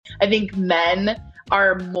I think men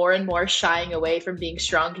are more and more shying away from being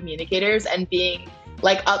strong communicators and being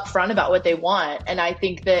like upfront about what they want. And I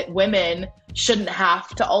think that women shouldn't have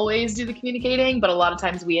to always do the communicating, but a lot of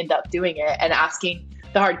times we end up doing it and asking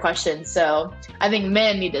the hard questions. So I think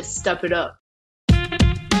men need to step it up.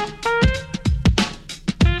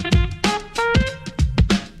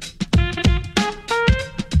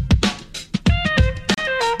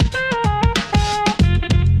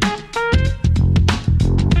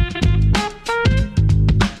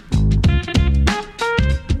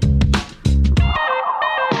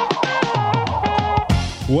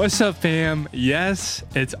 What's up, fam? Yes,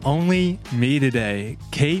 it's only me today.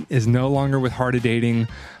 Kate is no longer with Heart of Dating.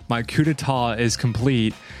 My coup d'etat is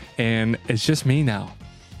complete, and it's just me now.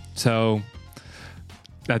 So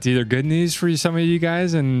that's either good news for some of you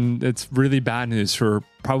guys, and it's really bad news for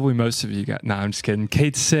probably most of you guys. No, I'm just kidding.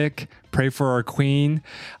 Kate's sick. Pray for our queen.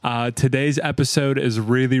 Today's episode is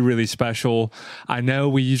really, really special. I know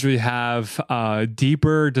we usually have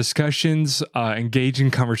deeper discussions,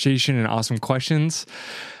 engaging conversation, and awesome questions.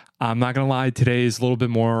 I'm not going to lie, today is a little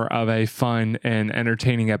bit more of a fun and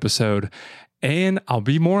entertaining episode. And I'll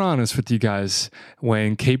be more honest with you guys.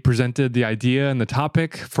 When Kate presented the idea and the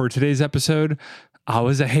topic for today's episode, I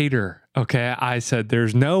was a hater. Okay. I said,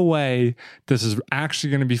 there's no way this is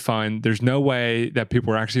actually going to be fun. There's no way that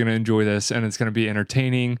people are actually going to enjoy this and it's going to be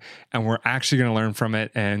entertaining and we're actually going to learn from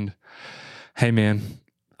it. And hey, man,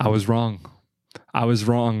 I was wrong.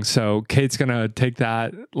 So Kate's going to take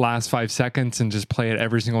that last 5 seconds and just play it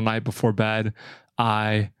every single night before bed.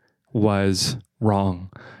 I was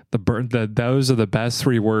wrong. Those are the best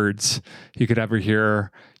 3 words you could ever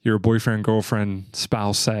hear your boyfriend, girlfriend,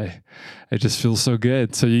 spouse say. It just feels so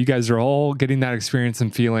good. So you guys are all getting that experience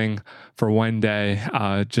and feeling for one day.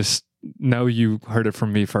 Just know you heard it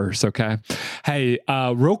from me first, okay? Hey,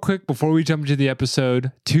 real quick before we jump into the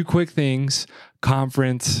episode, 2 quick things.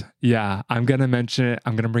 Conference, yeah, I'm going to mention it.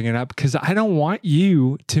 I'm going to bring it up because I don't want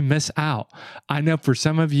you to miss out. I know for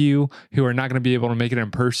some of you who are not going to be able to make it in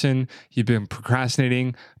person, you've been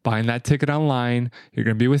procrastinating, buying that ticket online, you're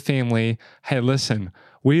going to be with family. Hey, listen,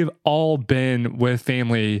 we've all been with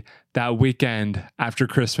family that weekend after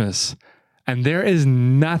Christmas. And there is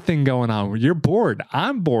nothing going on. You're bored.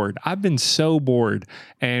 I'm bored. I've been so bored.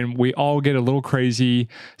 And we all get a little crazy.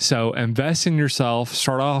 So invest in yourself.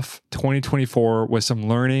 Start off 2024 with some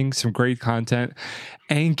learning, some great content,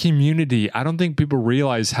 and community. I don't think people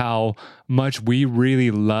realize how much we really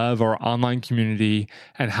love our online community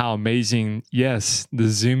and how amazing, yes, the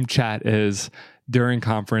Zoom chat is during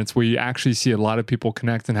conference. We actually see a lot of people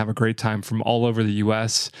connect and have a great time from all over the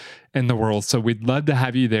US and the world. So we'd love to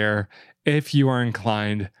have you there if you are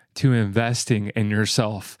inclined to investing in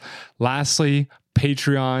yourself. Lastly,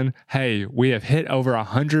 Patreon. Hey, we have hit over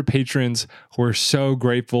 100 patrons. We're so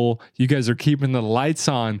grateful. You guys are keeping the lights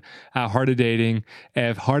on at Heart of Dating.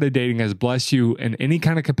 If Heart of Dating has blessed you in any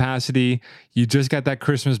kind of capacity, you just got that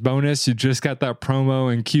Christmas bonus, you just got that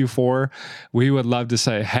promo in Q4, we would love to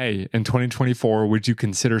say, hey, in 2024, would you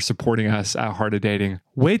consider supporting us at Heart of Dating?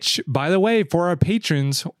 Which, by the way, for our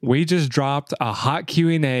patrons, we just dropped a hot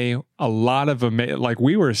Q&A, a lot of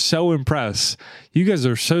we were so impressed. You guys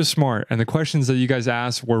are so smart. And the questions that you guys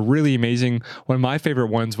asked were really amazing. One of my favorite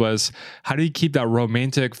ones was, how do you keep that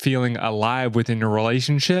romantic feeling alive within your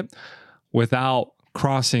relationship without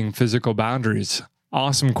crossing physical boundaries?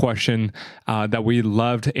 Awesome question that we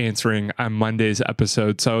loved answering on Monday's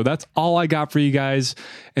episode. So that's all I got for you guys.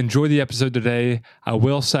 Enjoy the episode today. I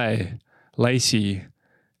will say, Lacy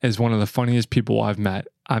is one of the funniest people I've met.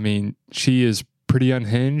 I mean, she is pretty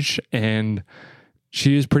unhinged and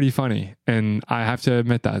she is pretty funny. And I have to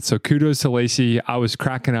admit that. So kudos to Lacy. I was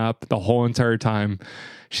cracking up the whole entire time.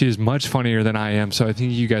 She is much funnier than I am. So I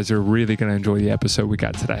think you guys are really going to enjoy the episode we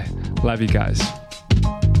got today. Love you guys.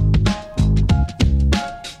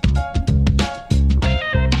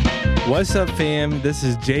 What's up, fam? This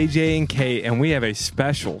is JJ and Kate, and we have a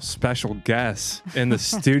special guest in the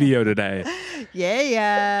studio today.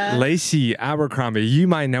 Yeah. Lacy Abercrombie. You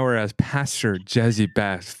might know her as Pastor Jezzy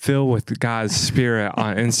Beth, filled with God's Spirit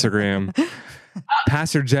on Instagram.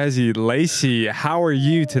 Pastor Jezzy, Lacy, how are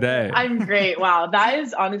you today? I'm great. Wow, that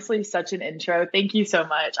is honestly such an intro. Thank you so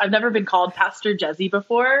much. I've never been called Pastor Jezzy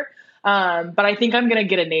before, but I think I'm going to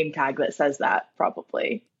get a name tag that says that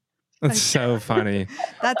probably. That's so funny.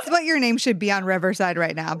 That's what your name should be on Riverside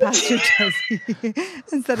right now, Pastor Jezzy,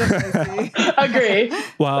 instead of Lacy. Agree.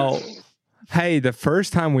 Well, hey, the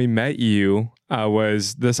first time we met you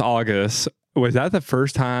was this August. Was that the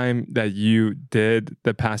first time that you did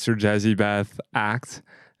the Pastor Jezzy Beth act?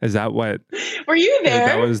 Is that what? Were you there?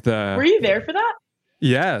 That was the. Were you there for that?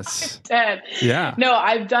 Yes. Dead. Yeah. No,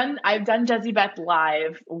 I've done Jezzy Beth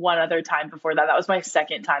live one other time before that. That was my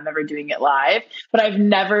second time ever doing it live, but I've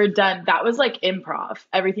never done, that was like improv.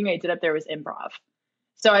 Everything I did up there was improv.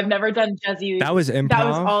 So I've never done Jezzy. That was improv? That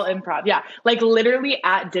was all improv. Yeah. Like literally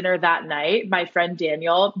at dinner that night, my friend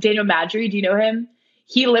Daniel Madry, do you know him?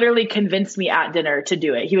 He literally convinced me at dinner to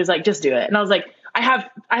do it. He was like, just do it. And I was like, I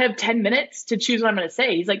have 10 minutes to choose what I'm going to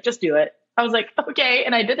say. He's like, just do it. I was like, okay.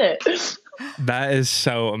 And I did it. That is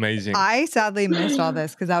so amazing. I sadly missed all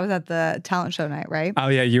this because I was at the talent show night, right? Oh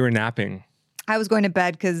yeah, you were napping. I was going to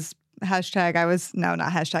bed because why do I say hashtag?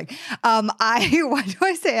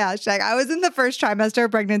 I was in the first trimester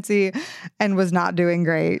of pregnancy and was not doing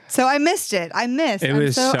great. So I missed it. It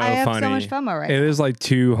was so I have funny. so much FOMO right now. It was like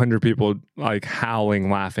 200 people like howling,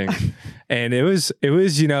 laughing. And it was,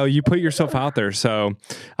 you know, you put yourself out there. So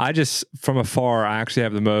I just, from afar, I actually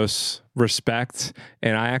have the most respect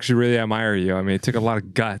and I actually really admire you. I mean, it took a lot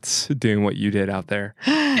of guts doing what you did out there.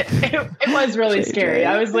 It was really scary.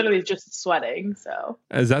 I was literally just sweating. So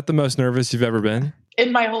is that the most nervous you've ever been?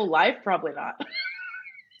 In my whole life? Probably not.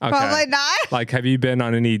 Okay. Probably not. Like, have you been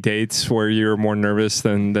on any dates where you were more nervous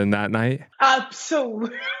than that night? So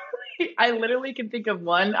I literally can think of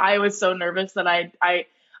one. I was so nervous that I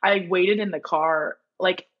waited in the car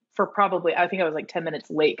like for probably, I think I was like 10 minutes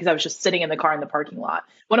late because I was just sitting in the car in the parking lot.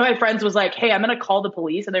 One of my friends was like, hey, I'm going to call the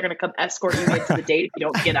police and they're going to come escort you into the date if you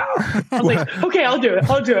don't get out. I was like, okay, I'll do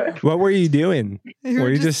it. What were you doing? Were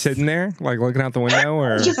you just sitting there like looking out the window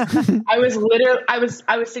or? I was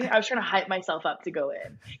trying to hype myself up to go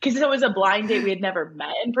in because it was a blind date. We had never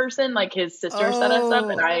met in person. Like his sister set us up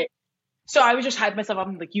and so I was just hyping myself up.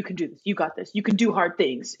 I'm like, you can do this. You got this. You can do hard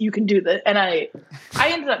things. You can do this. And I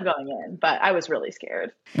ended up going in, but I was really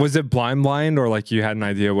scared. Was it blind or like you had an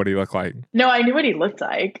idea what he looked like? No, I knew what he looked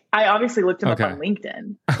like. I obviously looked him up on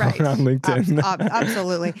LinkedIn. Right. On LinkedIn.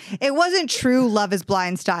 Absolutely. It wasn't true Love is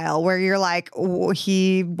Blind style where you're like,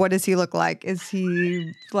 what does he look like? Is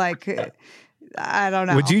he like, I don't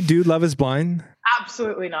know. Would you do Love is Blind?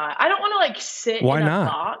 Absolutely not. I don't want to like sit Why in a not?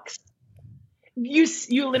 box.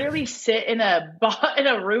 You literally sit in a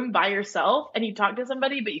room by yourself and you talk to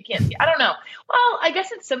somebody, but you can't see. I don't know. Well, I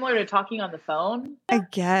guess it's similar to talking on the phone. I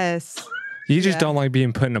guess. You just don't like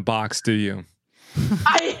being put in a box, do you?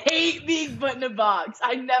 I hate being put in a box.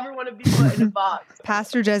 I never want to be put in a box.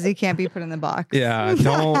 Pastor Jezzy can't be put in the box. Yeah,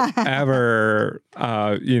 don't ever,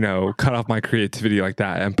 cut off my creativity like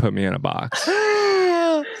that and put me in a box.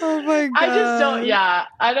 Oh my God. I just don't. Yeah,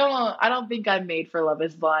 I don't think I'm made for Love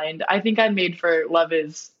is Blind. I think I'm made for Love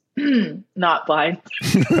is not blind.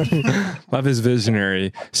 Love is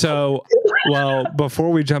visionary. So, well,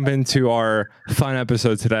 before we jump into our fun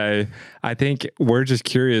episode today, I think we're just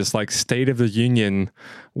curious, like state of the union,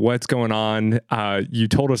 what's going on? You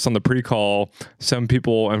told us on the pre-call, some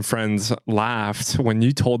people and friends laughed when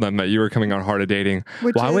you told them that you were coming on Heart of Dating.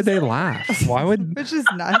 Why would they laugh? Which is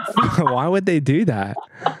nuts. Why would they do that?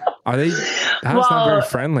 That's not very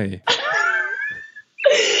friendly.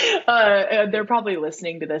 They're probably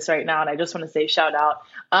listening to this right now, and I just want to say shout out.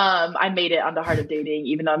 I made it onto Heart of Dating,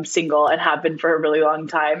 even though I'm single and have been for a really long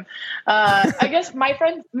time. I guess my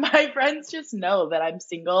friends just know that I'm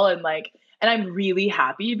single and I'm really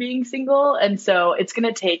happy being single, and so it's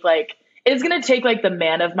gonna take the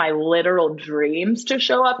man of my literal dreams to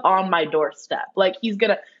show up on my doorstep. Like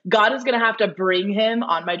God is gonna have to bring him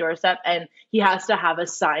on my doorstep, and he has to have a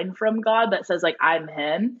sign from God that says like I'm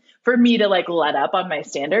him for me to like let up on my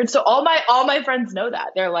standards. So all my friends know that.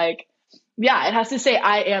 They're like, yeah, it has to say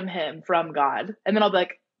I am him from God, and then I'll be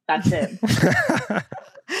like, that's him.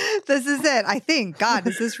 This is it. I think, God,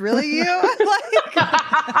 is this really you?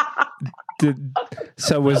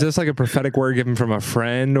 So was this like a prophetic word given from a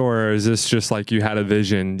friend, or is this just like you had a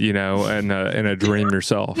vision, and a dream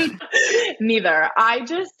yourself? Neither.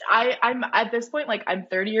 I'm at this point, like I'm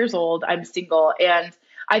 30 years old, I'm single. And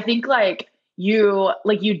I think you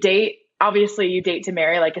date, obviously you date to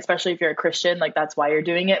marry, like, especially if you're a Christian, like that's why you're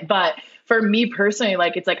doing it. But for me personally,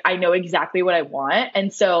 like, it's like, I know exactly what I want.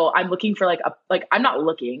 And so I'm looking for I'm not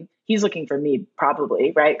looking, he's looking for me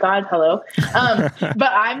probably, right? God, hello.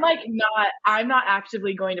 But I'm not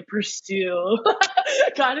actively going to pursue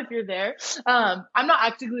God, if you're there. I'm not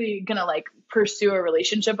actively going to like pursue a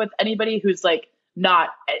relationship with anybody who's like not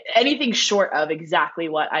anything short of exactly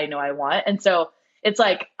what I know I want. And so it's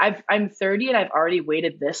like, I'm 30 and I've already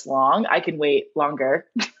waited this long. I can wait longer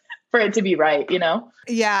for it to be right,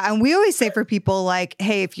 Yeah. And we always say for people like,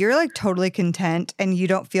 hey, if you're like totally content and you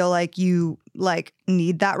don't feel like you like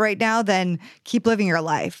need that right now, then keep living your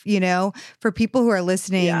life. You know, for people who are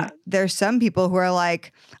listening, there's some people who are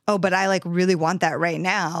like, oh, but I like really want that right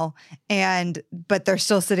now. But they're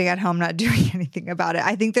still sitting at home, not doing anything about it.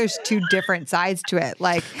 I think there's two different sides to it.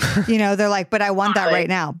 Like, you know, they're like, but I want that right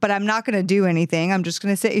now, but I'm not going to do anything. I'm just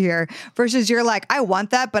going to sit here versus you're like, I want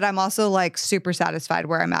that, but I'm also like super satisfied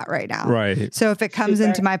where I'm at right now. Right. So if it comes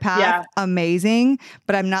into my path, amazing,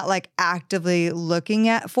 but I'm not like actively looking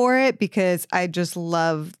for it because I just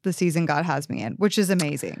love the season God has me in, which is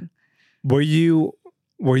amazing. Were you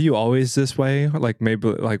always this way? Like maybe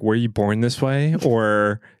like were you born this way?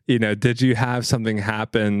 Or, you know, did you have something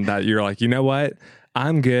happen that you're like, you know what?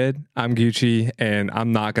 I'm good. I'm Gucci and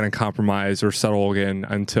I'm not going to compromise or settle again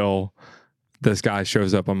until this guy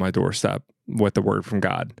shows up on my doorstep with the word from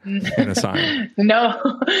God and a sign. No,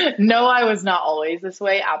 I was not always this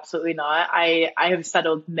way. Absolutely not. I have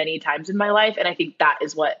settled many times in my life. And I think that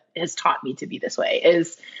is what has taught me to be this way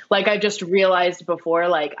is like, I just realized before,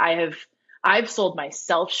 like I've sold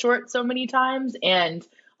myself short so many times and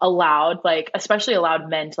especially allowed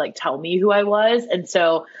men to like tell me who I was. And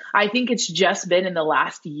so I think it's just been in the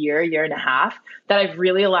last year and a half that I've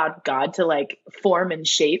really allowed God to like form and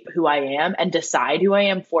shape who I am and decide who I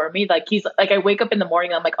am for me. Like he's like, I wake up in the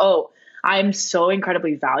morning and I'm like, oh, I'm so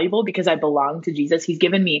incredibly valuable because I belong to Jesus. He's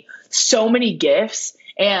given me so many gifts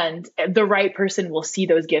and the right person will see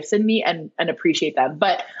those gifts in me and appreciate them.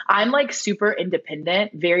 But I'm like super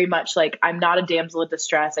independent, very much like I'm not a damsel in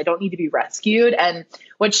distress. I don't need to be rescued. And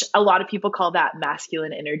which a lot of people call that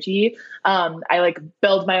masculine energy. I like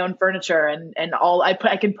build my own furniture and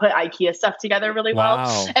I can put IKEA stuff together really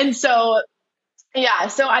well. And so,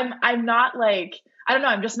 so I'm not like, I don't know.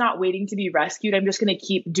 I'm just not waiting to be rescued. I'm just going to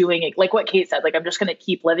keep doing it. Like what Kate said, like, I'm just going to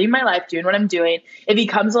keep living my life, doing what I'm doing. If he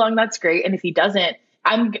comes along, that's great. And if he doesn't,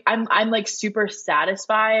 I'm like super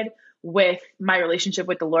satisfied with my relationship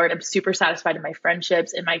with the Lord. I'm super satisfied in my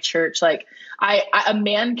friendships, in my church. Like a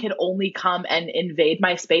man can only come and invade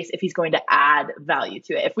my space if he's going to add value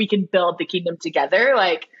to it. If we can build the kingdom together,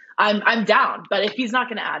 like I'm down. But if he's not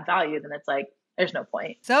going to add value, then it's like, there's no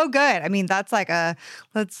point. So good. I mean, that's like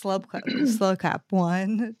let's slow clap.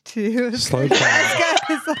 1, 2. Slow clap.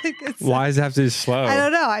 Why does it have to be slow? I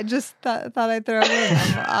don't know. I just thought I'd throw it in.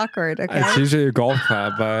 I'm awkward. Okay. It's usually a golf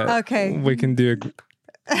clap, but we can do a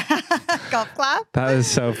golf clap. That is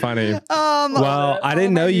so funny. Well, I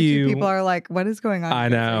didn't know you. People are like, what is going on? I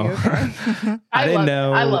know. Okay? I didn't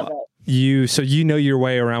know. I love it. So you know your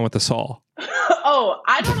way around with the saw. Oh,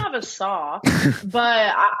 I don't have a saw,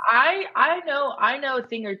 but I know a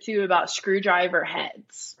thing or two about screwdriver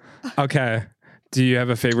heads. Okay. Do you have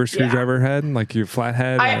a favorite screwdriver head? Like your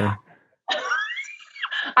flathead?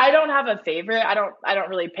 I don't have a favorite. I don't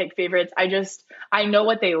really pick favorites. I know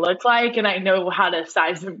what they look like and I know how to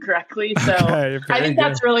size them correctly. So I think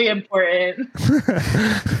that's really important.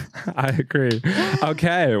 I agree.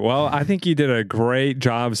 Okay. Well, I think you did a great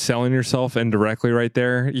job selling yourself indirectly right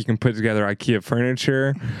there. You can put together IKEA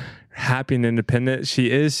furniture. Happy and independent.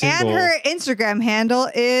 She is single. And her Instagram handle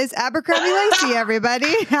is Abercrombie Lacy,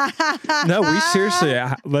 everybody. No, we seriously,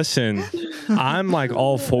 listen, I'm like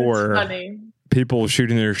all for people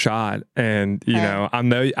shooting their shot. And, you know, I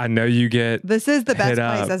know you get this is the best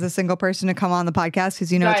place as a single person to come on the podcast because,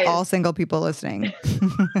 you know, it's all single people listening.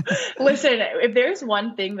 Listen, if there's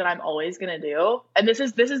one thing that I'm always going to do, and this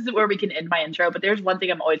is where we can end my intro, but there's one thing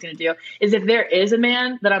I'm always going to do is if there is a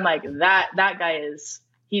man that I'm like, that guy is,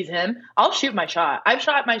 he's him, I'll shoot my shot. I've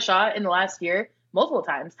shot my shot in the last year multiple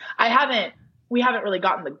times. We haven't really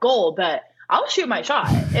gotten the goal, but I'll shoot my shot.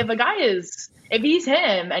 If he's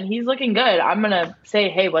him and he's looking good, I'm going to say,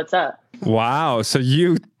 hey, what's up? Wow. So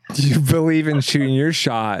you believe in shooting your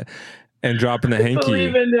shot and dropping the hanky.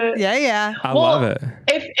 Believe in it. Yeah. I love it.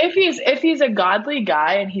 If he's a godly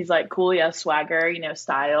guy and he's like cool, he has swagger, you know,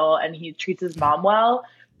 style, and he treats his mom well,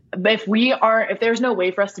 if there's no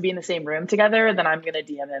way for us to be in the same room together, then I'm going to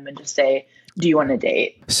DM him and just say, do you want to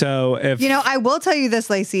date? So I will tell you this,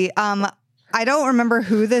 Lacy, I don't remember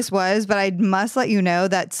who this was, but I must let you know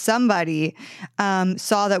that somebody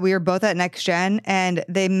saw that we were both at Next Gen and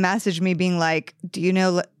they messaged me being like, do you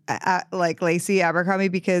know like Lacy Abercrombie?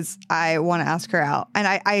 Because I want to ask her out. And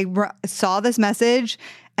I saw this message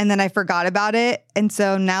and then I forgot about it. And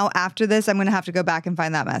so now after this, I'm going to have to go back and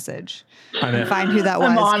find that message and find who that was.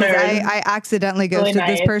 Because I accidentally ghosted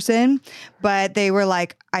this person, but they were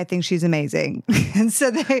like, I think she's amazing. And so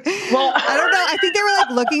I don't know. I think they were like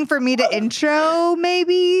looking for me to intro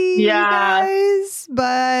maybe you guys,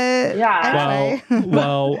 but anyway.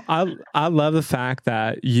 Well, I love the fact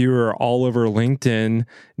that you are all over LinkedIn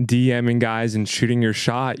DMing guys and shooting your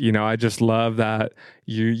shot. You know, I just love that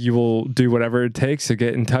you will do whatever it takes to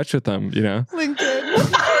get in touch with them, you know? LinkedIn.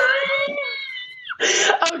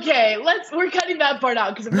 Okay, we're cutting that part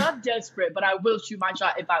out because I'm not desperate, but I will shoot my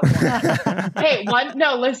shot if I want. Hey,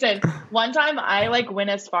 one time I like went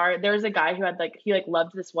as far, there was a guy who had he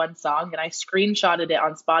loved this one song, and I screenshotted it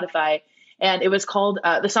on Spotify, and it was called,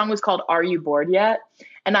 the song was called Are You Bored Yet?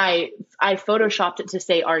 And I photoshopped it to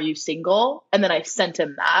say, Are you single? And then I sent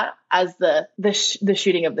him that as the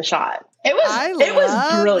shooting of the shot. It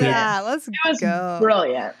was brilliant. Yeah, let's go.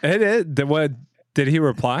 Brilliant. It is. What did he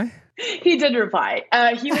reply? He did reply.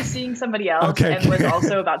 He was seeing somebody else and was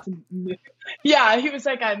also about to move. Yeah, he was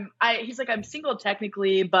like, I'm single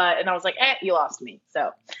technically, and I was like, you lost me.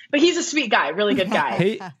 So, but he's a sweet guy, really good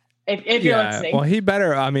guy. If you're listening. Well, he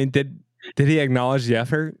better. I mean, did he acknowledge the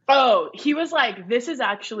effort? Oh, he was like, this is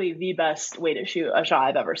actually the best way to shoot a shot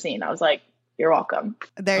I've ever seen. I was like, you're welcome.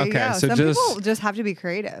 There you go. So some people just have to be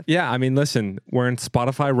creative. Yeah, I mean, listen, we're in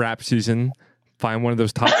Spotify rap season. Find one of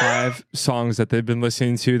those top 5 songs that they've been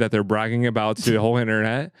listening to that they're bragging about to the whole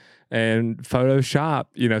internet and Photoshop,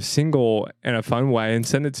 single in a fun way and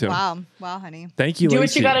send it to them. Wow, honey. Thank you, Do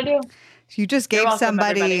Lacy. what you got to do. You just gave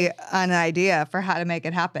somebody an idea for how to make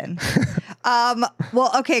it happen.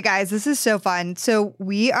 Well, okay, guys, this is so fun. So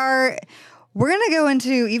we're going to go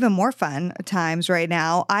into even more fun times right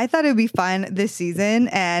now. I thought it would be fun this season,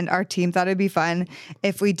 and our team thought it'd be fun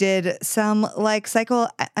if we did some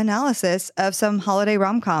psychoanalysis of some holiday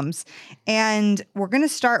rom-coms. And we're going to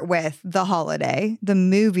start with The Holiday, the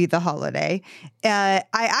movie The Holiday. I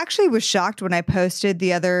actually was shocked when I posted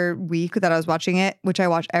the other week that I was watching it, which I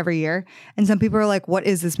watch every year. And some people are like, what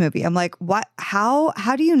is this movie? I'm like, what? How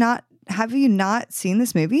do you not, have you not seen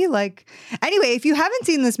this movie? Anyway, if you haven't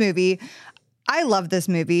seen this movie, I love this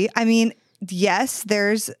movie. I mean, yes,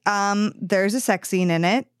 there's a sex scene in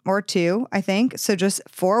it, or 2, I think. So just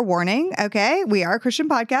forewarning, okay? We are a Christian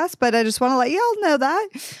podcast, but I just want to let y'all know that.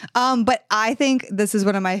 But I think this is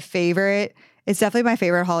one of my favorite. It's definitely my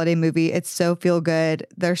favorite holiday movie. It's so feel good.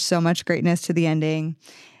 There's so much greatness to the ending.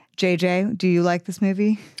 JJ, do you like this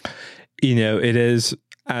movie? It is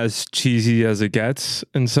as cheesy as it gets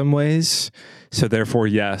in some ways. So therefore,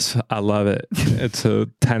 yes, I love it. It's a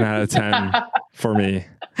 10 out of 10 for me.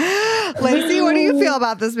 Lacy, what do you feel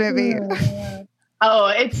about this movie? Oh,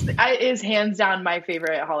 it is hands down my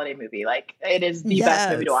favorite holiday movie. It is the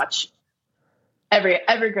best movie to watch.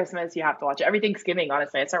 Every Christmas, you have to watch it. Every Thanksgiving,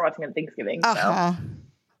 honestly. I start watching it on Thanksgiving. So.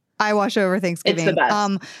 I watch it over Thanksgiving. It's the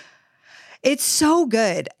best. It's so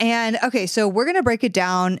good. And okay, so we're going to break it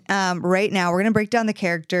down right now. We're going to break down the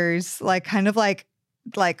characters, kind of like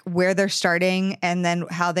where they're starting and then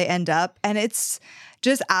how they end up. And it's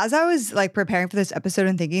just, as I was preparing for this episode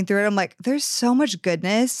and thinking through it, I'm like, there's so much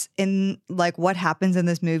goodness in what happens in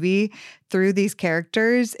this movie through these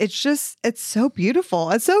characters. It's so beautiful.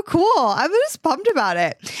 It's so cool. I'm just pumped about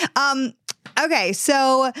it. Okay,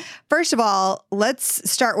 so first of all, let's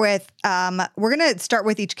start with, we're going to start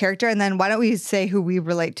with each character, and then why don't we say who we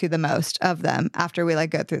relate to the most of them after we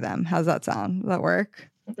go through them? How's that sound? Does that work?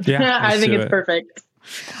 Yeah, I think it's perfect.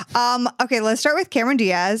 Okay, let's start with Cameron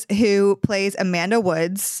Diaz, who plays Amanda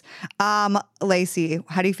Woods. Lacy,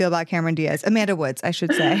 how do you feel about Cameron Diaz? Amanda Woods, I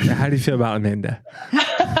should say. How do you feel about Amanda?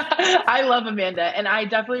 I love Amanda, and I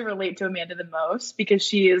definitely relate to Amanda the most because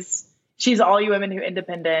she's all you women who are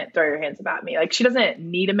independent, throw your hands up at me. She doesn't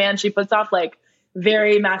need a man. She puts off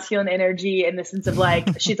very masculine energy in the sense of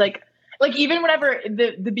she's even whenever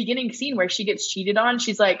the beginning scene where she gets cheated on,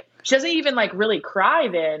 she's she doesn't even really cry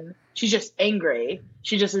then. She's just angry.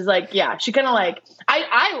 She just is she kind of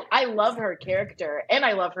I love her character and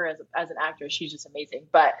I love her as an actress. She's just amazing.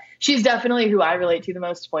 But she's definitely who I relate to the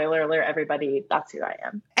most. Spoiler alert, everybody, that's who I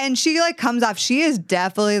am. And she comes off, she is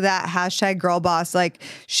definitely that hashtag girl boss.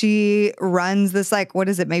 She runs this what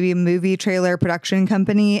is it, maybe a movie trailer production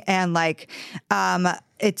company, and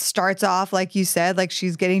it starts off, like you said,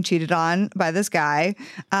 she's getting cheated on by this guy.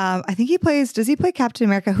 I think does he play Captain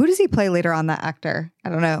America? Who does he play later on, that actor? I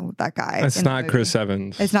don't know, that guy. It's not Chris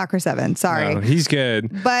Evans. It's not Chris Evans. Sorry. No, he's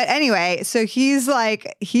good. But anyway, so he's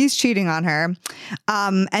cheating on her,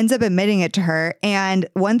 ends up admitting it to her. And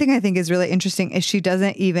one thing I think is really interesting is she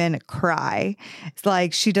doesn't even cry.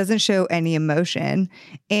 It's she doesn't show any emotion.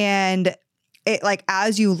 And it like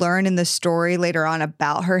as you learn in the story later on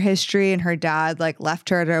about her history and her dad like left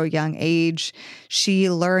her at a young age, she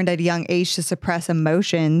learned at a young age to suppress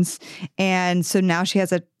emotions. And so now she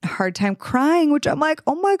has a hard time crying, which I'm like,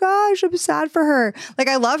 oh my gosh, I'm sad for her. Like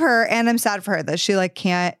I love her and I'm sad for her that she like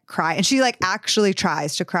can't cry. And she like actually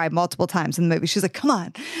tries to cry multiple times in the movie. She's like, come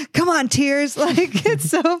on, tears. Like it's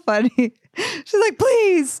so funny. She's like,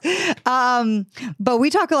 please. But we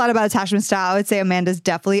talk a lot about attachment style. I would say Amanda's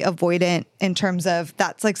definitely avoidant in terms of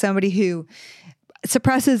that's like somebody who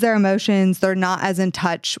suppresses their emotions. They're not as in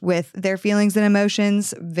touch with their feelings and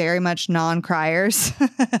emotions, very much non-criers.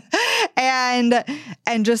 and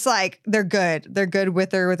just like they're good. They're good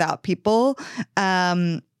with or without people.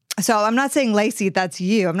 So I'm not saying Lacy, that's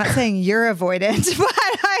you. I'm not saying you're avoidant, but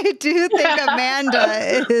I do think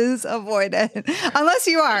Amanda is avoidant. Unless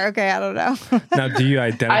you are. Okay, I don't know. Now, do you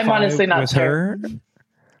identify I'm honestly not with sure. her?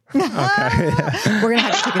 Okay. We're gonna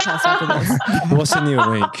have to take a test after this. We'll send you a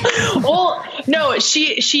link. Well, no,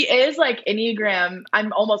 she is like Enneagram.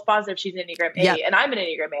 I'm almost positive she's an Enneagram 8, Yep. and I'm an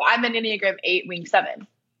Enneagram 8. I'm an Enneagram 8, wing 7.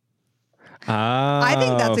 I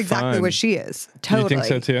think that's exactly fun. what she is. Totally. You think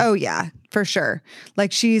so too? Oh yeah, for sure.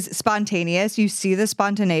 Like she's spontaneous. You see the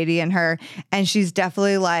spontaneity in her, and she's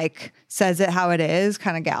definitely like says it how it is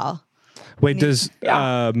kind of gal. Wait, does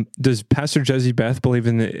Pastor Josie Beth believe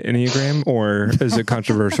in the Enneagram, or is it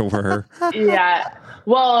controversial for her? Yeah.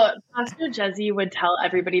 Well, Pastor Jezzy would tell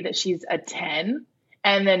everybody that she's a 10.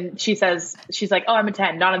 And then she's like, oh, I'm a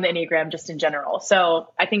 10, not on the Enneagram, just in general.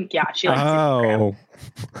 So I think, yeah, she likes Enneagram.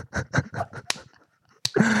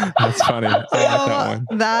 That's funny. I like that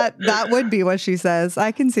one. That would be what she says.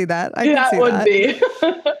 I can see that. I can see That would be.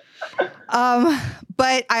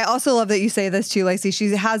 But I also love that you say this too, Lacy. She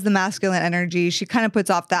has the masculine energy. She kind of puts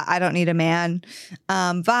off that I don't need a man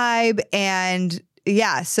vibe. And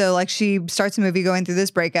yeah, so like she starts the movie going through this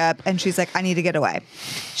breakup and she's like, I need to get away.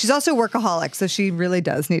 She's also a workaholic, so she really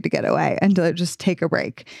does need to get away and to just take a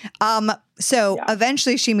break.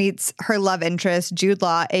 Eventually she meets her love interest, Jude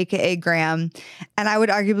Law, aka Graham. And I would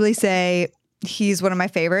arguably say he's one of my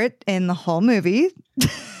favorite in the whole movie.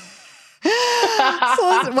 So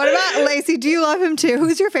what about Lacy? Do you love him too?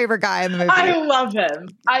 Who's your favorite guy in the movie? I love him.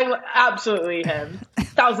 Absolutely him.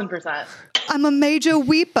 1000%. I'm a major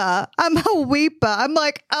weeper. I'm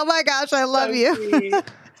like, oh my gosh, I love you.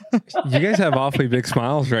 You guys have awfully big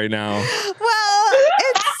smiles right now. Well,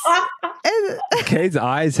 it's Kate's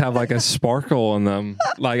eyes have like a sparkle in them.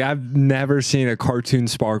 Like I've never seen a cartoon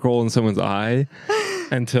sparkle in someone's eye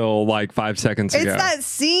until like 5 seconds ago. It's that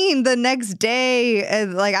scene the next day,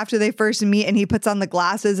 like after they first meet and he puts on the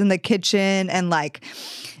glasses in the kitchen and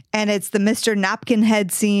it's the Mr. Napkin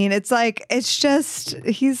Head scene. It's like,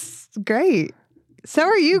 he's great. So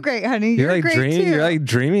are you great, honey. You're like great dreaming. too. You're like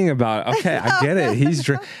dreaming about, okay, I get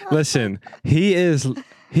it. Listen,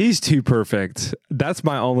 he's too perfect. That's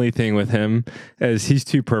my only thing with him is he's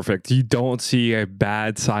too perfect. You don't see a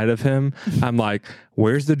bad side of him. I'm like,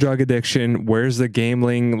 where's the drug addiction? Where's the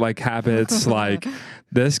gambling habits? Like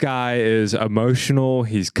this guy is emotional.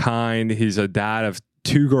 He's kind. He's a dad of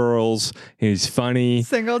 2 girls. He's funny.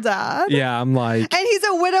 Single dad. Yeah, I'm like. And he's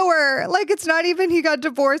a widower. Like, it's not even he got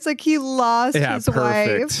divorced. Like, he lost his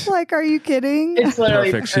wife. Like, are you kidding? It's literally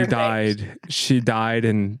perfect. She died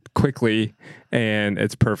and quickly, and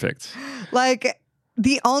it's perfect. Like,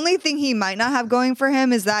 the only thing he might not have going for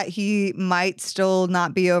him is that he might still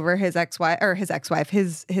not be over his ex-wife or his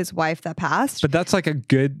wife that passed. But that's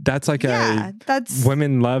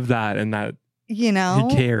women love that, and that. You know,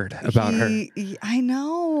 he cared about her. I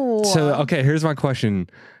know. So, okay, here's my question.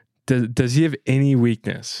 Does he have any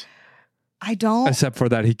weakness? I don't. Except for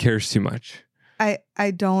that he cares too much. I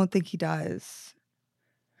don't think he does.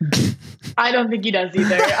 I don't think he does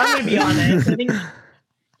either. I'm going to be honest. I think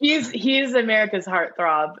he's America's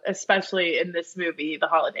heartthrob, especially in this movie, The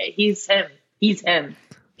Holiday. He's him. He is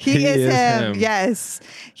him. Yes.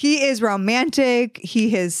 He is romantic.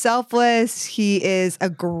 He is selfless. He is a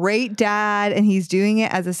great dad, and he's doing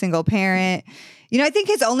it as a single parent. You know, I think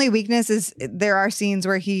his only weakness is there are scenes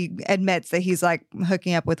where he admits that he's like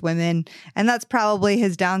hooking up with women, and that's probably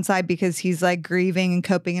his downside because he's like grieving and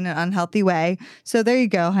coping in an unhealthy way. So there you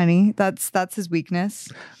go, honey. That's his weakness.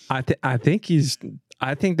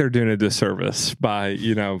 I think they're doing a disservice by,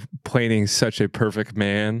 painting such a perfect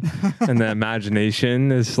man, and the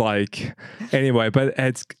imagination is like, anyway, but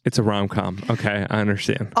it's a rom-com. Okay. I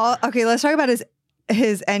understand. Okay. Let's talk about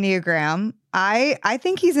his Enneagram. I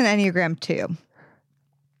think he's an Enneagram 2.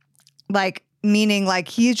 Like, meaning like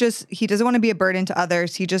he doesn't want to be a burden to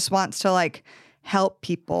others. He just wants to like help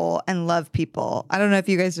people and love people. I don't know if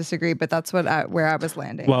you guys disagree, but that's where I was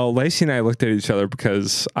landing. Well, Lacy and I looked at each other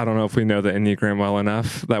because I don't know if we know the Enneagram well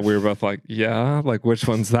enough that we were both like, yeah, like which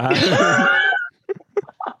one's that?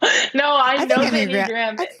 No, I know the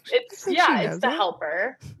Enneagram. It's the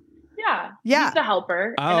helper. Yeah. Yeah. He's the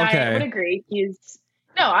helper. Oh, and okay. I would agree.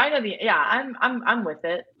 I know I'm with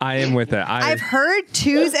it. I am with it. I've heard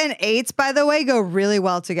 2s and 8s, by the way, go really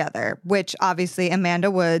well together, which obviously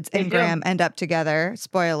Amanda Woods and Graham end up together.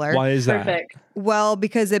 Spoiler. Why is that? Perfect. Well,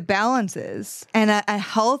 because it balances. And a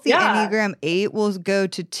healthy Enneagram 8 will go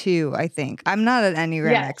to 2, I think. I'm not an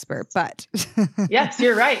Enneagram expert, but. Yes,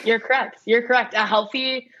 you're right. You're correct. A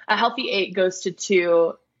healthy 8 goes to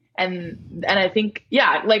 2. And I think,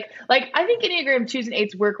 I think Enneagram 2s and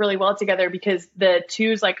 8s work really well together because the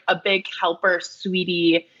 2 is like a big helper,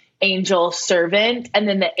 sweetie, angel, servant. And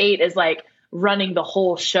then the 8 is like running the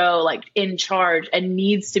whole show, like in charge and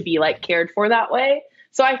needs to be like cared for that way.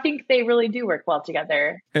 So I think they really do work well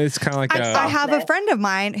together. It's kind of like I have a friend of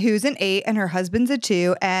mine who's an 8 and her husband's a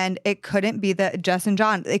 2, and it couldn't be Jess and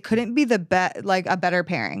John. It couldn't be a better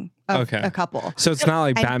pairing of a couple. So it's not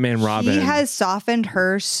like and Batman Robin. He has softened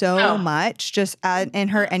her so much just in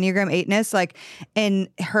her Enneagram 8-ness, like in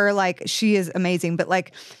her, like she is amazing, but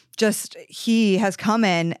like just he has come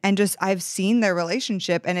in and just I've seen their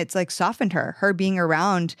relationship and it's like softened her being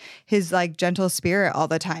around his like gentle spirit all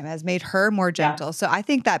the time has made her more gentle. So I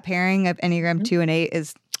think that pairing of Enneagram 2 and 8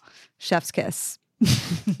 is chef's kiss.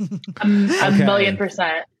 A million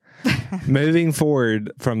percent. Moving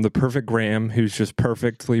forward from the perfect Graham, who's just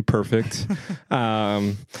perfectly perfect,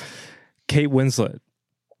 Kate Winslet.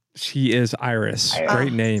 She is Iris.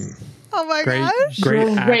 Great name. Oh my gosh.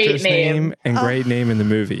 Great actress name and great name in the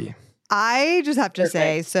movie. I just have to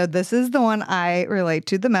say, so this is the one I relate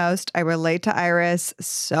to the most. I relate to Iris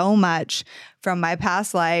so much from my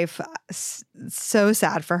past life. So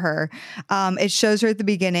sad for her. It shows her at the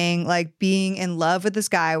beginning, like being in love with this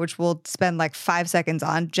guy, which we'll spend like 5 seconds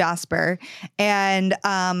on, Jasper. And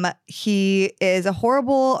he is a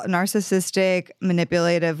horrible, narcissistic,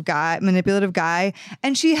 manipulative guy.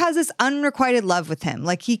 And she has this unrequited love with him.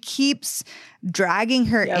 Like he keeps dragging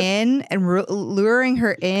her in and luring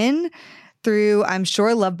her in through, I'm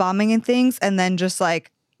sure, love bombing and things, and then just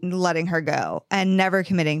like letting her go and never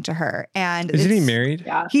committing to her. And isn't he married?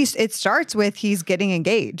 Yeah. It starts with he's getting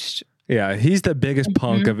engaged. Yeah, he's the biggest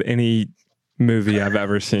punk of any movie I've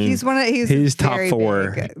ever seen. He's top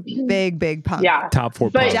 4. Big punk. Yeah. Top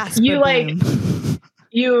 4 but punk. Jasper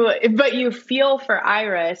you feel for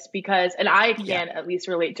Iris because, and I can at least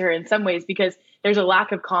relate to her in some ways because there's a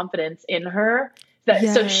lack of confidence in her.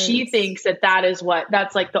 So she thinks that's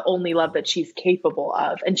like the only love that she's capable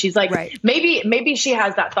of. And she's like, maybe she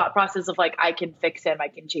has that thought process of like, I can fix him. I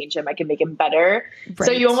can change him. I can make him better. Right.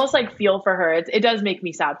 So you almost like feel for her. It does make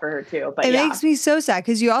me sad for her too. But it makes me so sad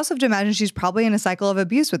because you also have to imagine she's probably in a cycle of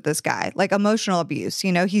abuse with this guy, like emotional abuse.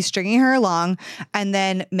 You know, he's stringing her along and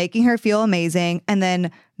then making her feel amazing and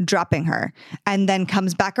then dropping her and then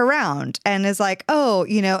comes back around and is like, oh,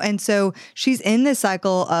 you know, and so she's in this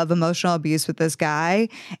cycle of emotional abuse with this guy.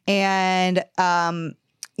 And,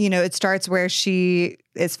 you know, it starts where she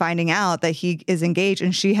is finding out that he is engaged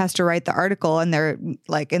and she has to write the article and they're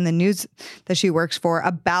like in the news that she works for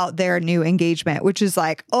about their new engagement, which is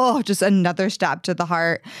like, oh, just another stab to the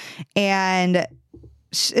heart. And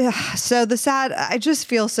so I just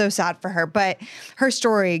feel so sad for her, but her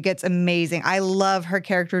story gets amazing. I love her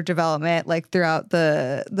character development like throughout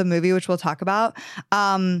the movie, which we'll talk about.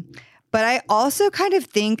 But I also kind of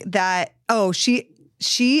think that,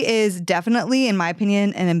 she is definitely, in my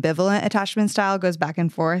opinion, an ambivalent attachment style, goes back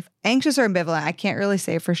and forth. Anxious or ambivalent, I can't really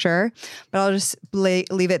say for sure, but I'll just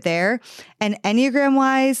leave it there. And Enneagram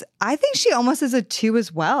wise, I think she almost is a 2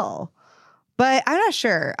 as well. But I'm not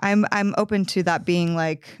sure. I'm open to that being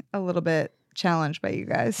like a little bit challenged by you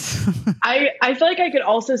guys. I feel like I could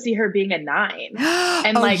also see her being a 9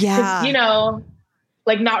 and you know,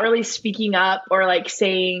 like not really speaking up or like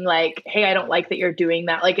saying like, hey, I don't like that you're doing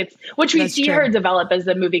that. Like it's, which we see her develop as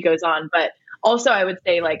the movie goes on. But also I would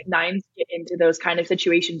say like 9s get into those kind of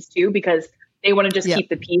situations too, because they want to just keep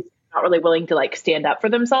the peace, not really willing to like stand up for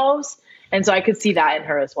themselves. And so I could see that in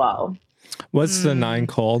her as well. What's the 9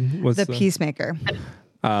 called? What's the peacemaker.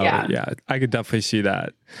 Yeah, I could definitely see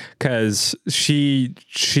that because she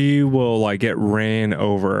will like get ran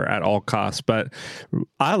over at all costs. But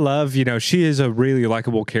I love, you know, she is a really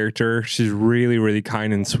likable character. She's really, really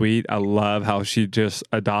kind and sweet. I love how she just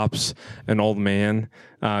adopts an old man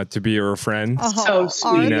to be her friend. So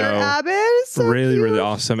sweet. You know, Abbott, so really, cute. really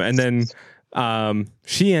awesome. And then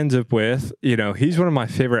She ends up with, he's one of my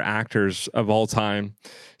favorite actors of all time,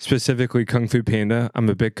 specifically Kung Fu Panda. I'm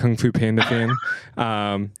a big Kung Fu Panda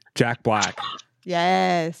fan. Jack Black.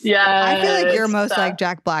 Yes. Yeah. I feel like you're most like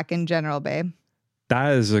Jack Black in general, babe.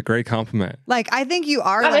 That is a great compliment. Like, I think you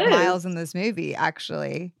are like Miles in this movie,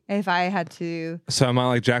 actually, if I had to. So am I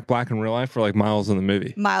like Jack Black in real life or like Miles in the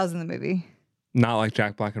movie? Miles in the movie. Not like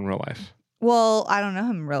Jack Black in real life. Well, I don't know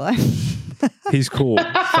him in real life. He's cool,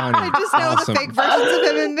 funny. I just know awesome. the fake versions of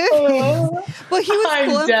him in movies. Well, he was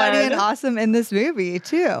cool and funny and awesome in this movie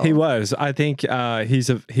too. He was. I think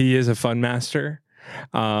he is a fun master.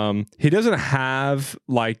 He doesn't have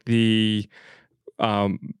like the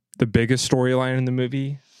biggest storyline in the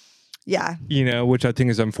movie. Yeah. Which I think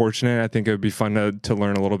is unfortunate. I think it would be fun to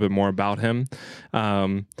learn a little bit more about him.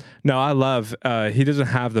 No, I love, he doesn't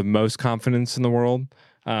have the most confidence in the world,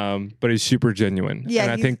 but he's super genuine. Yeah,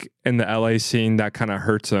 and I think in the LA scene, that kind of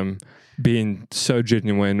hurts him, being so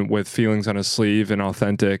genuine with feelings on his sleeve and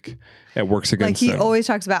authentic. It works against him. Like, he always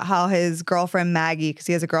talks about how his girlfriend Maggie, because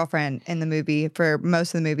he has a girlfriend in the movie for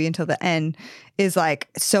most of the movie until the end, is like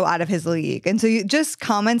so out of his league. And so just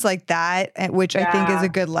comments like that, which I think is a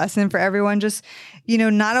good lesson for everyone. Just,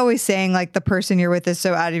 not always saying like the person you're with is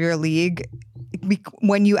so out of your league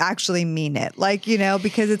when you actually mean it. Like,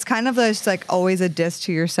 because it's kind of just like always a diss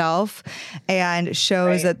to yourself and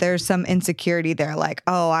shows that there's some insecurity there. Like,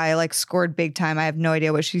 oh, I like scored big time. I have no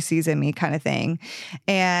idea what she sees in me kind of thing.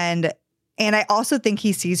 And I also think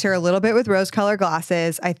he sees her a little bit with rose-colored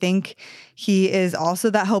glasses. I think he is also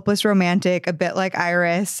that hopeless romantic, a bit like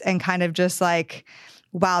Iris, and kind of just like,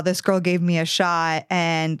 wow, this girl gave me a shot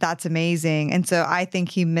and that's amazing. And so I think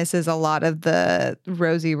he misses a lot of the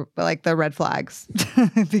rosy, like the red flags,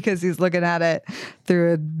 because he's looking at it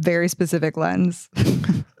through a very specific lens.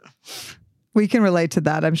 We can relate to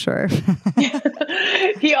that, I'm sure.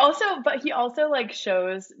 He also like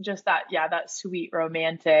shows just that, that sweet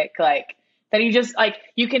romantic, like, that he just like,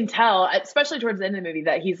 you can tell, especially towards the end of the movie,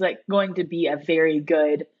 that he's like going to be a very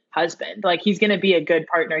good husband. Like, he's going to be a good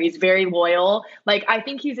partner. He's very loyal. Like, I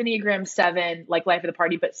think he's Enneagram 7, like life of the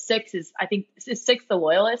party, but 6 is the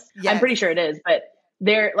loyalist. Yes. I'm pretty sure it is, but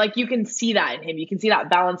they're like, you can see that in him. You can see that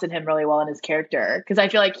balance in him really well in his character. Cause I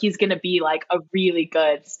feel like he's going to be like a really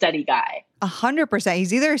good, steady guy. 100%.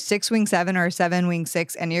 He's either 6-wing 7 or 7-wing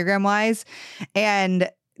 6 Enneagram wise.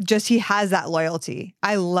 And just, he has that loyalty.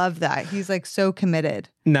 I love that. He's like so committed.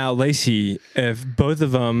 Now, Lacy, if both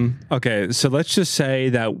of them, okay, so let's just say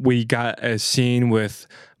that we got a scene with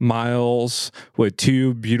Miles with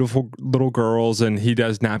 2 beautiful little girls and he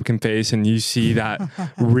does napkin face and you see that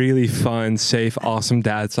really fun, safe, awesome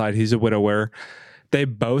dad side. He's a widower. They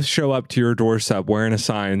both show up to your doorstep wearing a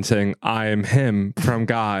sign saying, I am him from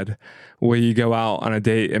God. Will you go out on a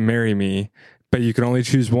date and marry me? But you can only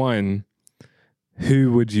choose one.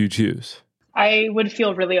 Who would you choose? I would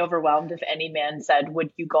feel really overwhelmed if any man said,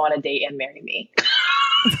 would you go on a date and marry me?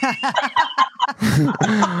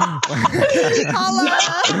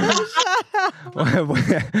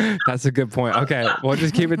 That's a good point. Okay, we'll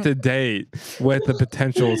just keep it to date with the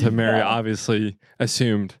potential to marry, obviously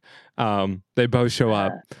assumed. They both show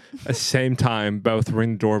up at the same time, both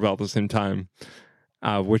ring the doorbell at the same time.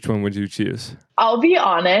 Which one would you choose? I'll be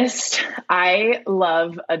honest. I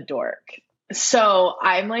love a dork. So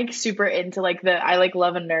I'm like super into like I like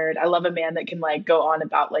love a nerd. I love a man that can like go on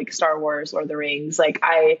about like Star Wars or the Rings. So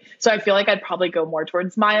I feel like I'd probably go more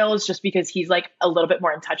towards Miles just because he's like a little bit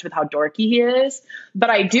more in touch with how dorky he is. But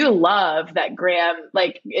I do love that Graham,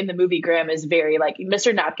 like in the movie, Graham is very like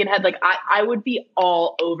Mr. Napkinhead. Like I would be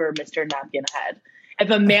all over Mr. Napkinhead. If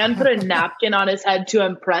a man put a napkin on his head to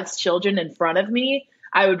impress children in front of me,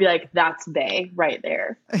 I would be like, that's bae right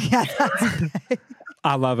there. Yeah, that's bae.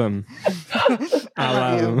 I love him. I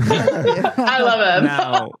love him. I love him.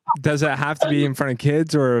 Now, does it have to be in front of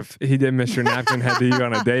kids, or if he did Mr. Napkinhead to you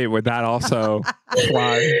on a date, would that also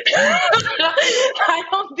fly? I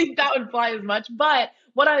don't think that would fly as much. But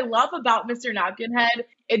what I love about Mr. Napkinhead,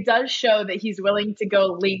 it does show that he's willing to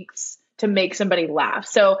go lengths to make somebody laugh.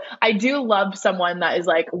 So I do love someone that is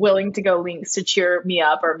like willing to go lengths to cheer me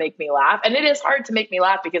up or make me laugh. And it is hard to make me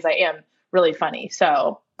laugh because I am really funny.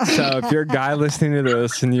 So if you're a guy listening to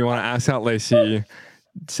this and you want to ask out Lacy,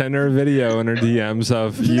 send her a video in her DMs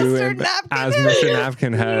of you as Mr.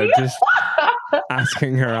 Napkinhead, just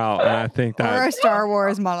asking her out. And I think that, or a Star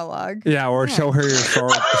Wars monologue. Yeah, or show her your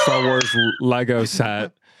Star Wars Lego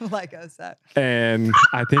set. Lego set. And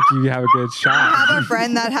I think you have a good shot. I have a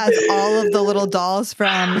friend that has all of the little dolls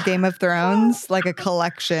from Game of Thrones, like a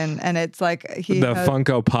collection, and it's like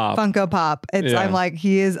Funko Pop. Funko Pop. I'm like,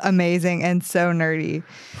 he is amazing and so nerdy.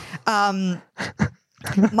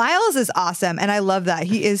 Miles is awesome. And I love that.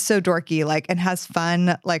 He is so dorky, like, and has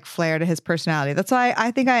fun, like, flair to his personality. That's why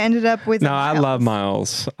I think I ended up with No, Miles. I love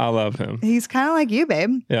Miles. I love him. He's kind of like you,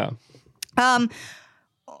 babe. Yeah.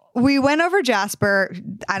 We went over Jasper.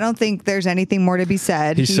 I don't think there's anything more to be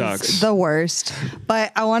said. He sucks. The worst.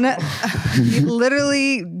 But I want to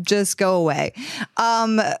literally just go away.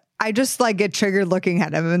 I just like get triggered looking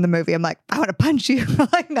at him in the movie. I'm like, I want to punch you.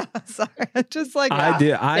 Like, no, sorry. Just like I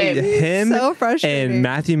did. Him so frustrating. and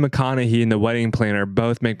Matthew McConaughey in The Wedding Planner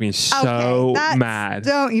both make me so mad.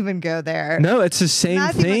 Don't even go there. No, it's the same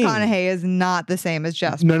thing. Matthew McConaughey is not the same as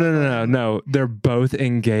Jasper. No. They're both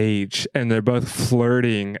engaged and they're both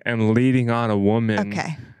flirting and leading on a woman.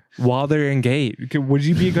 Okay. While they're engaged. Would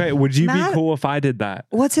you be cool if I did that?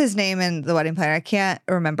 What's his name in The Wedding Planner? I can't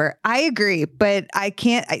remember. I agree, but I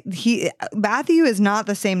can't. Matthew is not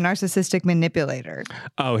the same narcissistic manipulator.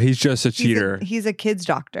 Oh, he's just a cheater. He's a kid's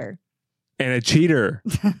doctor. And a cheater.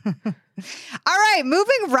 All right,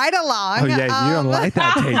 moving right along. Oh, yeah, you don't like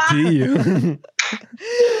that take, do you?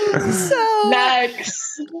 So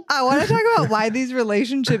next, I want to talk about why these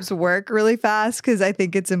relationships work really fast because I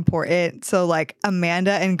think it's important. So, like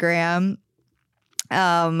Amanda and Graham,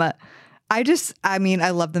 I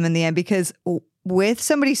love them in the end because with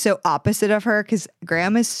somebody so opposite of her, because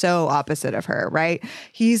Graham is so opposite of her, right?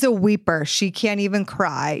 He's a weeper. She can't even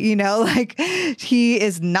cry, like he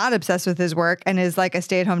is not obsessed with his work and is like a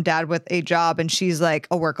stay-at-home dad with a job, and she's like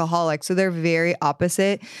a workaholic. So they're very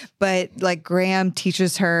opposite, but like Graham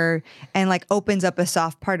teaches her and like opens up a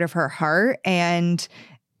soft part of her heart, and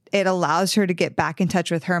it allows her to get back in touch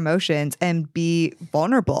with her emotions and be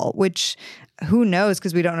vulnerable, which who knows,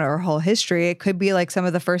 because we don't know her whole history. It could be like some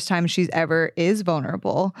of the first time she's ever is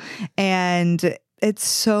vulnerable. And it's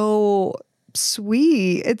so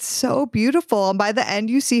sweet. It's so beautiful. And by the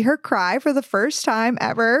end, you see her cry for the first time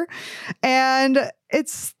ever. And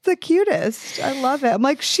it's the cutest. I love it. I'm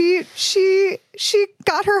like, she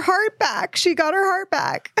got her heart back. She got her heart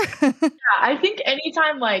back. Yeah, I think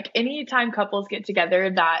anytime couples get together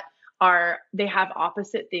that they have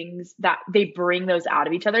opposite things, that they bring those out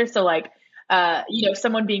of each other. So like,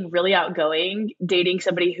 someone being really outgoing, dating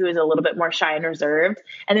somebody who is a little bit more shy and reserved,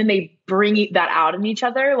 and then they bring that out in each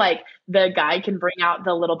other. Like the guy can bring out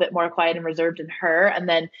the little bit more quiet and reserved in her, and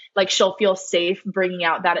then like she'll feel safe bringing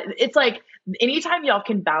out that. It's like anytime y'all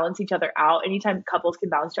can balance each other out, anytime couples can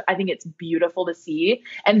balance, I think it's beautiful to see.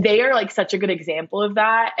 And they are like such a good example of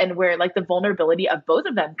that. And where like the vulnerability of both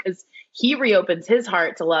of them, because he reopens his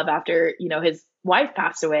heart to love after, his wife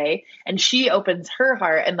passed away, and she opens her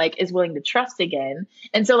heart and like is willing to trust again.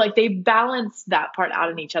 And so like they balance that part out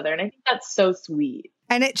in each other. And I think that's so sweet.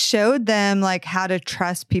 And it showed them like how to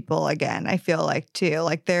trust people again. I feel like too,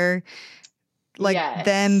 like they're like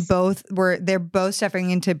they're both stepping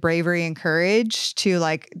into bravery and courage to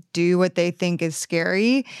like do what they think is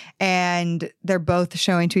scary. And they're both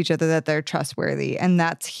showing to each other that they're trustworthy, and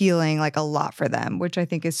that's healing like a lot for them, which I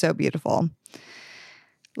think is so beautiful.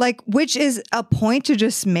 Like, which is a point to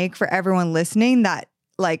just make for everyone listening, that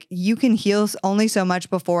like you can heal only so much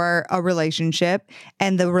before a relationship,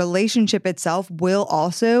 and the relationship itself will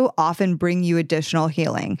also often bring you additional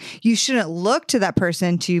healing. You shouldn't look to that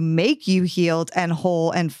person to make you healed and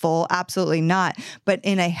whole and full. Absolutely not. But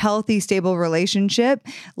in a healthy, stable relationship,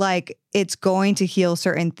 like it's going to heal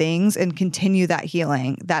certain things and continue that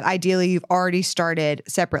healing that ideally you've already started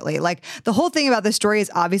separately. Like the whole thing about this story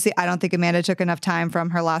is obviously I don't think Amanda took enough time from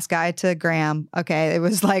her last guy to Graham. Okay. It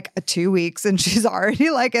was like 2 weeks and she's already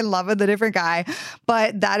like in love with a different guy,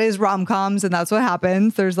 but that is rom-coms and that's what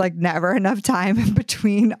happens. There's like never enough time in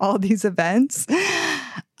between all these events.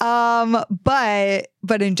 But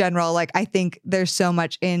in general, like I think there's so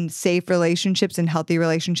much in safe relationships and healthy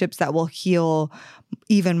relationships that will heal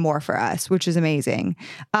even more for us, which is amazing.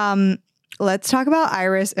 Let's talk about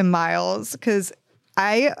Iris and Miles, because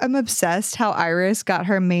I am obsessed how Iris got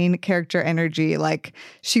her main character energy. Like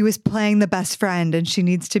she was playing the best friend and she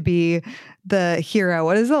needs to be the hero.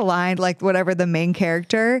 What is the line? Like whatever the main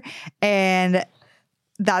character. And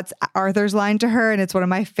that's Arthur's line to her. And it's one of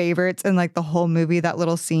my favorites in like the whole movie, that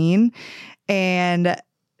little scene. And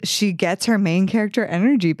she gets her main character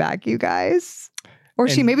energy back, you guys. Or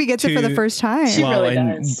she maybe gets it for the first time. She really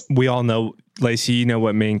does. We all know, Lacy, you know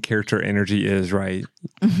what main character energy is, right?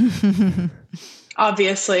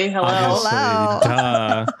 Obviously. Hello.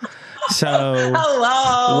 Duh. So,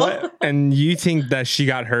 hello. And you think that she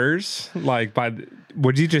got hers? Like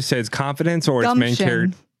what you just said is confidence, or Gumption. It's main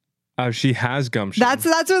character? Oh, she has gumption. That's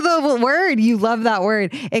what the word. You love that word.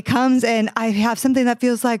 It comes and I have something that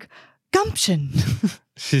feels like gumption.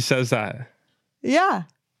 She says that. Yeah.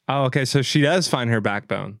 Oh, okay. So she does find her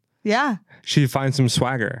backbone. Yeah. She finds some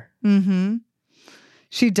swagger. Mm-hmm.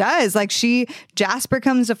 She does. Like Jasper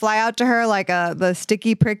comes to fly out to her like the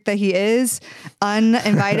sticky prick that he is,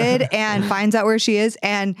 uninvited, and finds out where she is.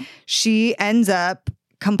 And she ends up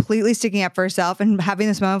completely sticking up for herself and having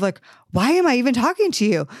this moment of like, why am I even talking to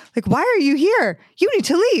you? Like, why are you here? You need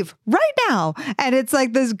to leave right now. And it's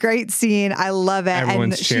like this great scene. I love it.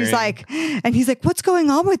 Everyone's and cheering. she's like, and he's like, what's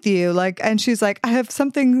going on with you? Like, and she's like, I have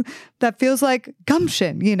something that feels like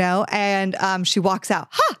gumption, you know? And she walks out.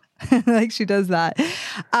 Ha! Like she does that.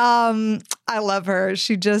 I love her.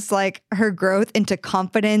 She just like her growth into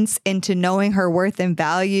confidence, into knowing her worth and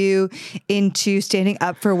value, into standing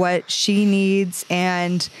up for what she needs.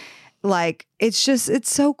 And like, it's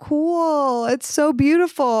so cool. It's so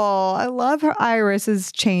beautiful. I love her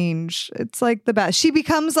Iris's change. It's like the best. She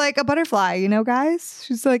becomes like a butterfly, you know, guys?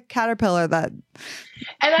 She's like caterpillar that.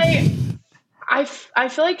 And I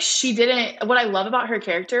feel like she didn't, what I love about her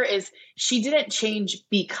character is she didn't change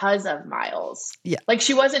because of Miles. Yeah. Like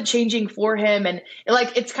she wasn't changing for him. And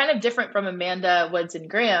like, it's kind of different from Amanda Woods and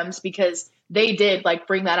Graham's because they did like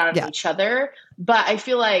bring that out of each other. But I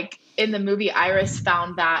feel like in the movie, Iris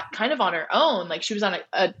found that kind of on her own. Like she was on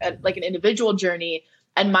a like an individual journey.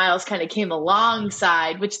 And Miles kind of came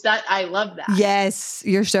alongside, which that I love that. Yes,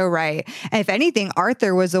 you're so right. And if anything,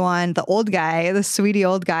 Arthur was the one, the old guy, the sweetie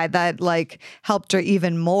old guy that like helped her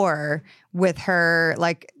even more with her,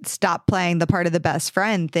 like stop playing the part of the best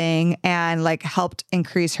friend thing and like helped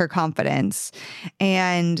increase her confidence.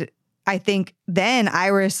 And I think then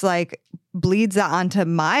Iris like bleeds that onto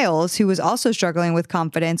Miles, who was also struggling with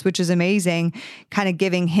confidence, which is amazing, kind of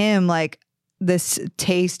giving him like this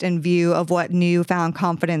taste and view of what newfound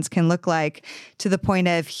confidence can look like, to the point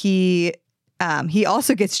of he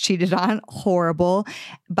also gets cheated on, horrible,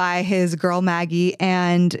 by his girl Maggie,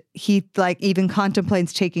 and he like even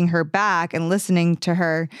contemplates taking her back and listening to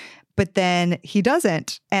her, but then he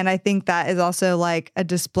doesn't. And I think that is also like a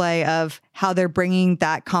display of how they're bringing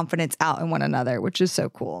that confidence out in one another, which is so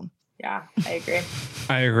cool. Yeah, I agree.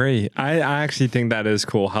 I agree. I actually think that is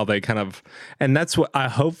cool how they kind of, and that's what I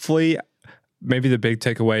hopefully. Maybe the big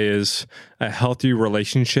takeaway is a healthy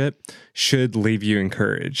relationship should leave you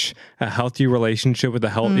encouraged. A healthy relationship with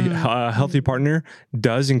a healthy partner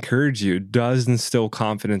does encourage you, does instill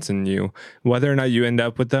confidence in you. Whether or not you end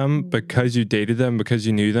up with them because you dated them, because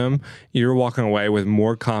you knew them, you're walking away with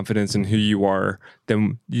more confidence in who you are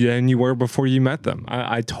than you were before you met them.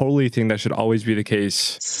 I totally think that should always be the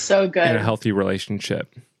case. So good. In a healthy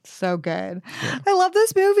relationship. So good. Yeah. I love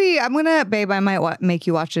this movie. Babe, I might make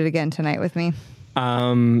you watch it again tonight with me.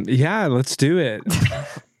 Yeah, let's do it.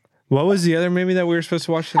 What was the other movie that we were supposed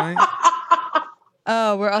to watch tonight?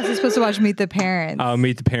 Oh, we're also supposed to watch Meet the Parents. Oh,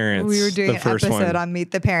 Meet the Parents. We were doing an episode on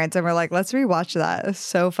Meet the Parents, and we're like, let's rewatch that. It's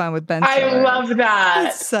so fun with Ben Stiller. I love that.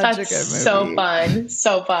 It's such a good movie. So fun.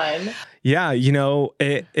 So fun. Yeah, you know,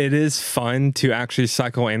 it is fun to actually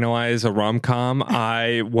psychoanalyze a rom-com.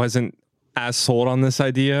 I wasn't as sold on this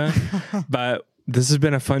idea, but this has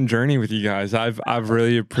been a fun journey with you guys. I've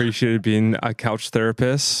really appreciated being a couch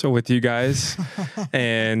therapist with you guys,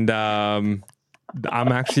 and I'm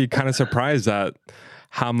actually kind of surprised at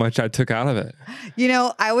how much I took out of it. You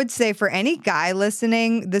know, I would say for any guy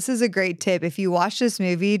listening, this is a great tip. If you watch this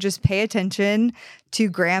movie, just pay attention to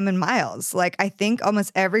Graham and Miles. Like, I think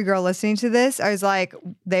almost every girl listening to this, I was like,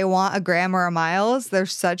 they want a Graham or a Miles. They're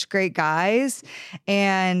such great guys.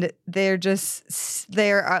 And they're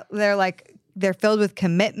filled with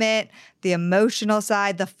commitment, the emotional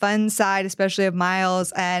side, the fun side, especially of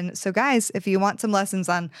Miles. And so guys, if you want some lessons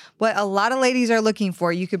on what a lot of ladies are looking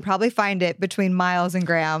for, you could probably find it between Miles and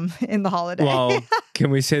Graham in The Holiday. Well, can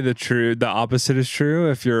we say the opposite is true?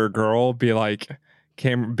 If you're a girl, be like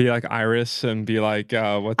Iris and be like,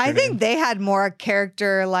 I think they had more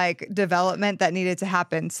character like development that needed to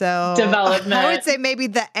happen. So development. I would say maybe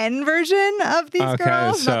the end version of these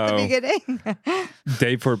girls, not the beginning.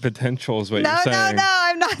 Date for potential is what you're saying. No,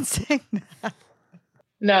 I'm not saying that.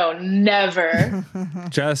 No, never.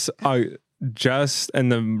 Just in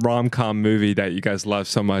the rom-com movie that you guys love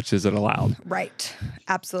so much, is it allowed? Right.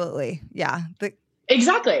 Absolutely. Yeah.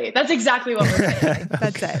 Exactly. That's exactly what we're saying.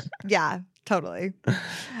 That's it. Yeah. Totally.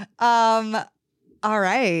 All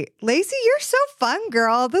right. Lacy, you're so fun,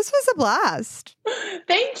 girl. This was a blast.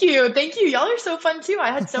 Thank you. Thank you. Y'all are so fun too.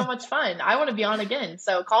 I had so much fun. I want to be on again.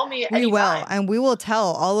 So call me anytime. We will. And we will tell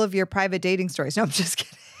all of your private dating stories. No, I'm just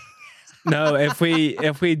kidding. No, if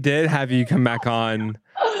we did have you come back on,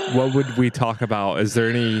 what would we talk about? Is there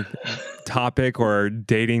any topic or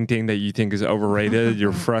dating thing that you think is overrated,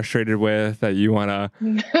 you're frustrated with, that you want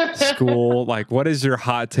to school? Like, what is your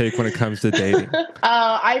hot take when it comes to dating?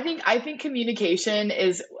 I think communication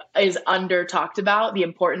is is under talked about, the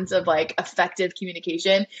importance of like effective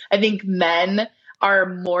communication. I think men are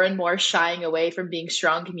more and more shying away from being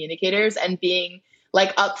strong communicators and being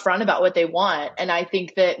like upfront about what they want. And I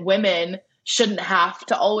think that women shouldn't have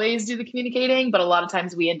to always do the communicating, but a lot of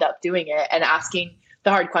times we end up doing it and asking the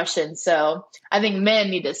hard questions. So I think men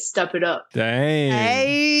need to step it up. Dang.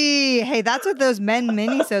 Hey, that's what those men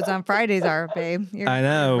minisodes on Fridays are, babe. I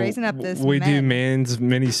know. You're raising up this. We do men's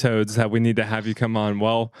minisodes that we need to have you come on.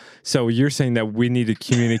 Well, so you're saying that we need to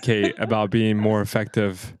communicate about being more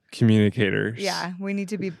effective communicators. Yeah, we need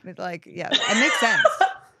to be like, yeah, it makes sense.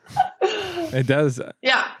 It does.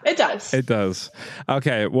 Yeah, it does. It does.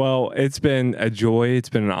 Okay. Well, it's been a joy. It's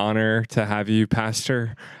been an honor to have you,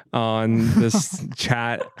 Pastor, on this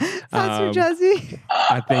chat. Pastor Jesse.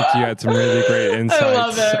 I think you had some really great insights. I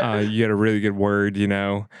love it. You had a really good word,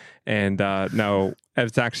 and no,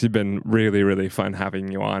 it's actually been really, really fun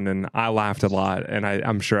having you on. And I laughed a lot, and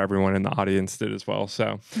I'm sure everyone in the audience did as well.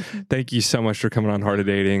 So thank you so much for coming on Heart of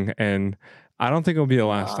Dating. And I don't think it'll be the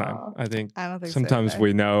last time. I don't think sometimes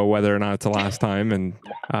we know whether or not it's the last time, and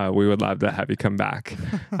we would love to have you come back.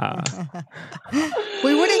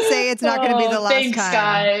 We wouldn't say it's not going to be the last thanks, time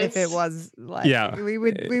guys. if it was like, yeah.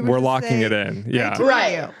 We're locking it in. Yeah.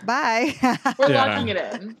 Right. Bye. We're locking it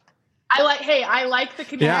in. I like the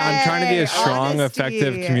communication. Yeah, I'm trying to be a strong, Honesty.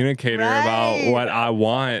 effective communicator about what I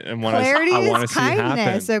want and what I want to see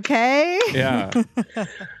kindness, happen. Okay? Yeah.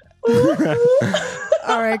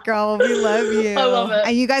 All right, girl. We love you. I love it.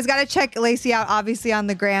 And you guys got to check Lacy out, obviously, on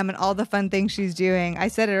the gram and all the fun things she's doing. I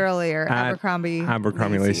said it earlier, Abercrombie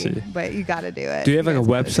Lacy. But you got to do it. Do you have like a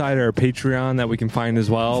website or a Patreon that we can find as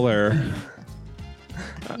well, or?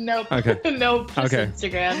 Nope. Okay. Nope. Just Okay.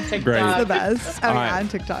 Instagram, TikTok. Great. It's the best. All Oh, right. yeah, on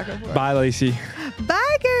TikTok. Of course. Bye, Lacy.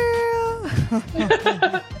 Bye, girl.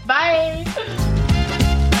 Bye.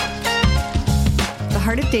 The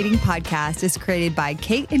Heart of Dating podcast is created by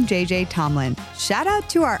Kate and JJ Tomlin. Shout out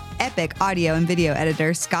to our epic audio and video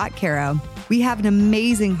editor, Scott Caro. We have an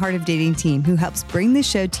amazing Heart of Dating team who helps bring the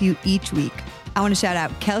show to you each week. I want to shout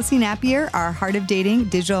out Kelsey Napier, our Heart of Dating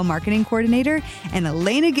digital marketing coordinator, and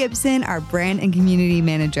Elena Gibson, our brand and community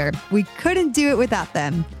manager. We couldn't do it without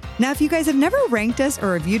them. Now, if you guys have never ranked us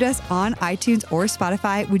or reviewed us on iTunes or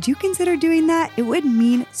Spotify, would you consider doing that? It would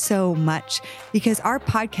mean so much because our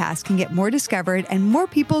podcast can get more discovered and more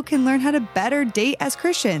people can learn how to better date as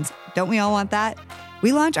Christians. Don't we all want that?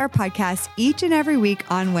 We launch our podcast each and every week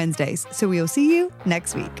on Wednesdays, so we will see you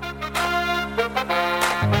next week.